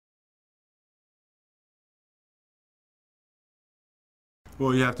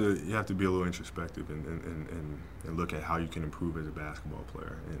Well, you have to be a little introspective and look at how you can improve as a basketball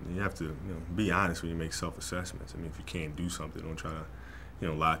player. And you have to be honest when you make self-assessments. I mean, if you can't do something, don't try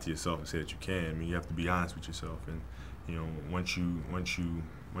to lie to yourself and say that you can. I mean, you have to be honest with yourself. And once you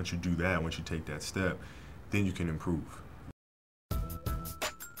do that, once you take that step, then you can improve.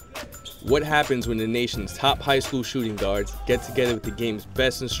 What happens when the nation's top high school shooting guards get together with the game's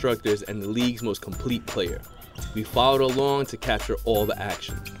best instructors and the league's most complete player? We followed along to capture all the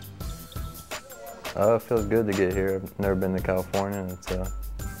action. It feels good to get here. I've never been to California. It's a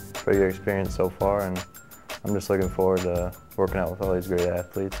pretty good experience so far, and I'm just looking forward to working out with all these great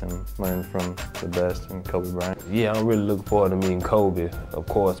athletes and learning from the best and Kobe Bryant. Yeah, I'm really looking forward to meeting Kobe, of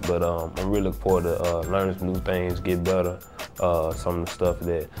course, but I'm really looking forward to learning some new things, get better. Some of the stuff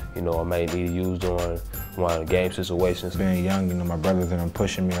that, I may need to use during one of the game situations. Being young, my brothers and them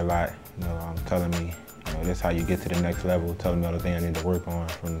pushing me a lot, telling me, this is how you get to the next level, telling me all the things I need to work on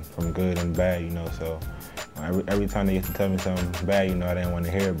from good and bad, so every time they used to tell me something bad, I didn't want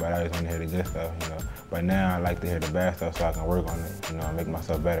to hear it, but I just want to hear the good stuff, But now I like to hear the bad stuff so I can work on it, make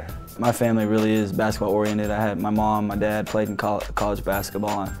myself better. My family really is basketball oriented. I had my mom, my dad played in college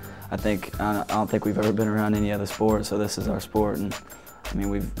basketball, and I don't think we've ever been around any other sport, so this is our sport, and I mean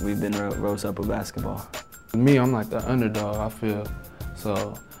we've been rose up with basketball. Me, I'm like the underdog, I feel.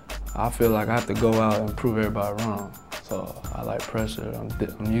 So I feel like I have to go out and prove everybody wrong. So I like pressure.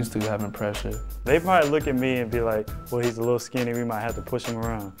 I'm used to having pressure. They probably look at me and be like, well, he's a little skinny, we might have to push him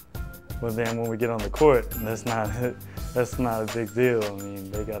around. But then when we get on the court, that's not a big deal. I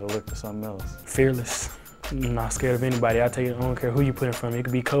mean, they got to look for something else. Fearless. I'm not scared of anybody. I don't care who you put in front of me. It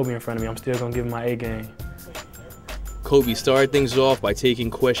could be Kobe in front of me. I'm still going to give him my A game. Kobe started things off by taking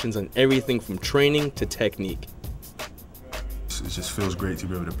questions on everything from training to technique. It just feels great to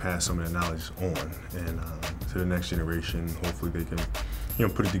be able to pass some of that knowledge on and to the next generation. Hopefully they can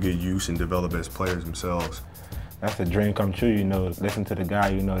put it to good use and develop as players themselves. That's a dream come true, listen to the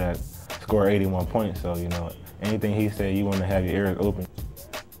guy, that scored 81 points. So, anything he said, you want to have your ears open.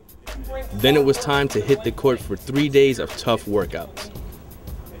 Then it was time to hit the court for 3 days of tough workouts.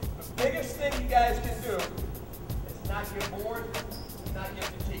 The biggest thing you guys can do is not get bored, not get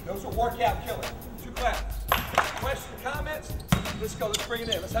fatigued. Those are workout killers. 2 claps. Questions, comments? Let's go, let's bring it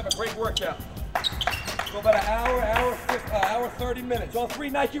in. Let's have a great workout. Go about an hour, 30 minutes. All 3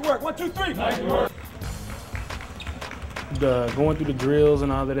 Nike work. 1, 2, 3. Nike work. Going through the drills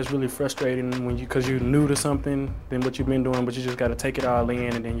and all that is really frustrating because you're new to something than what you've been doing, but you just got to take it all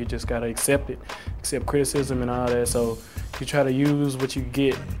in, and then you just got to accept criticism and all that. So you try to use what you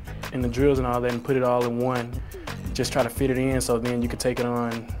get in the drills and all that and put it all in one. Just try to fit it in so then you can take it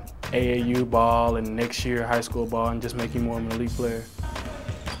on AAU ball and next year high school ball and just make you more of an elite player.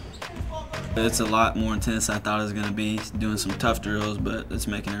 It's a lot more intense than I thought it was going to be, doing some tough drills, but it's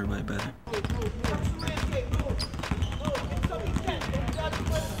making everybody better.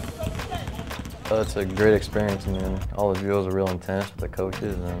 It's a great experience. I mean, all the drills are real intense with the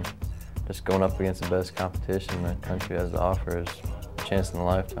coaches, and just going up against the best competition the country has to offer is a chance in a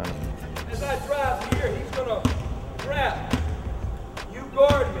lifetime. As I drive here, he's going to grab. You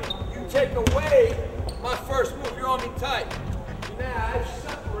guard me. You take away my first move. You're on me tight. Now I've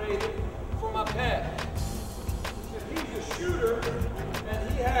separated from my pass. If he's a shooter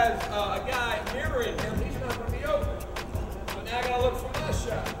and he has a guy mirroring him, he's not going to be open. So now I got to look for my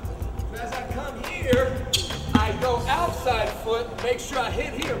shot. As I come here, I go outside foot, make sure I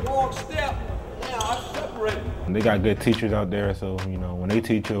hit here, wrong step. Now I'm separated. They got good teachers out there, so when they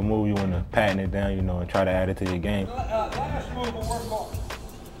teach you a move, you want to pattern it down, and try to add it to your game. Last move we'll work on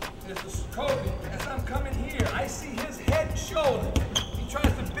is the Kobe. As I'm coming here, I see his head and shoulder. He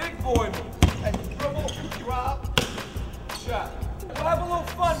tries to big boy me. I dribble, drop, shot. We'll have a little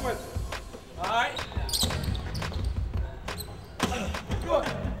fun with it. All right? Good.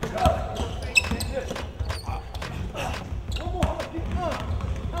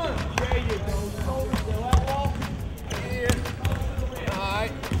 There you go. Here. All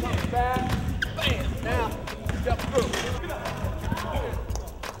right. Come back. Bam. Now, step through.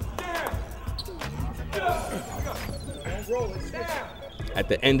 At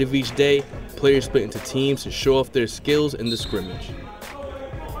the end of each day, players split into teams to show off their skills in the scrimmage.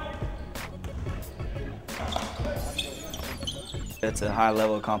 It's a high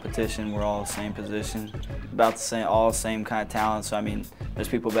level of competition. We're all the same position, about the same, all the same kind of talent. So I mean, there's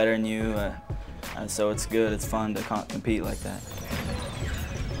people better than you, and so it's good. It's fun to compete like that.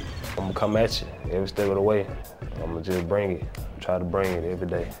 I'm gonna come at you every step of the way. I'm gonna just bring it. Try to bring it every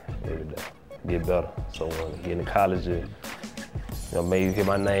day. Get better. So when I get into college, maybe hear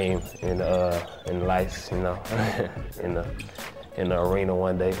my name in the lights, in in the arena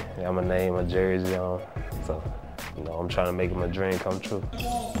one day. I'm gonna name a jersey on. So, you know, I'm trying to make my dream come true.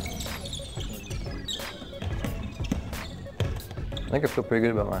 I think I feel pretty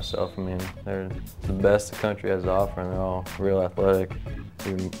good about myself. I mean, they're the best the country has to offer, and they're all real athletic,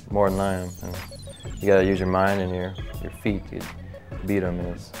 even more than I am. And you got to use your mind and your feet to beat them, and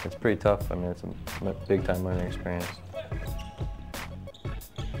it's pretty tough. I mean, it's a big-time learning experience.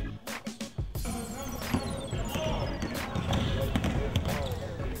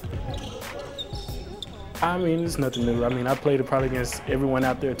 I mean, it's nothing new. I mean, I played probably against everyone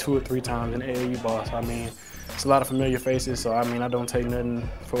out there 2 or 3 times in AAU ball. So, I mean, it's a lot of familiar faces. So, I mean, I don't take nothing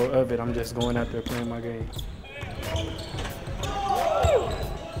of it. I'm just going out there playing my game.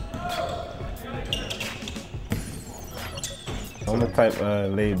 I'm the type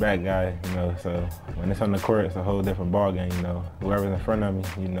laid-back guy, you know, so when it's on the court, it's a whole different ball game, you know. Whoever's in front of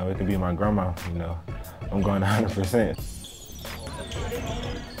me, you know, it could be my grandma, you know. I'm going 100%.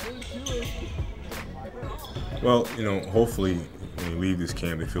 Well, you know, hopefully when they leave this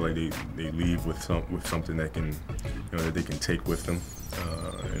camp, they feel like they leave with something that can, you know, that they can take with them,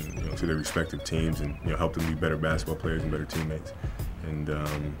 and you know, to their respective teams, and you know, help them be better basketball players and better teammates. And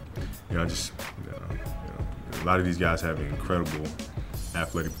you know, just a lot of these guys have incredible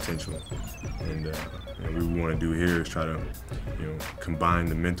athletic potential, and what we want to do here is try to, you know, combine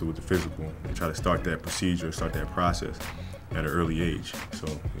the mental with the physical and try to start that procedure, start that process at an early age. So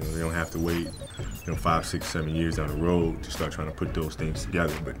you know, they don't have to wait, you know, 5, 6, 7 years down the road to start trying to put those things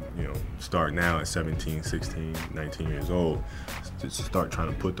together. But you know, start now at 17, 16, 19 years old to start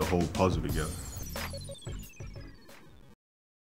trying to put the whole puzzle together.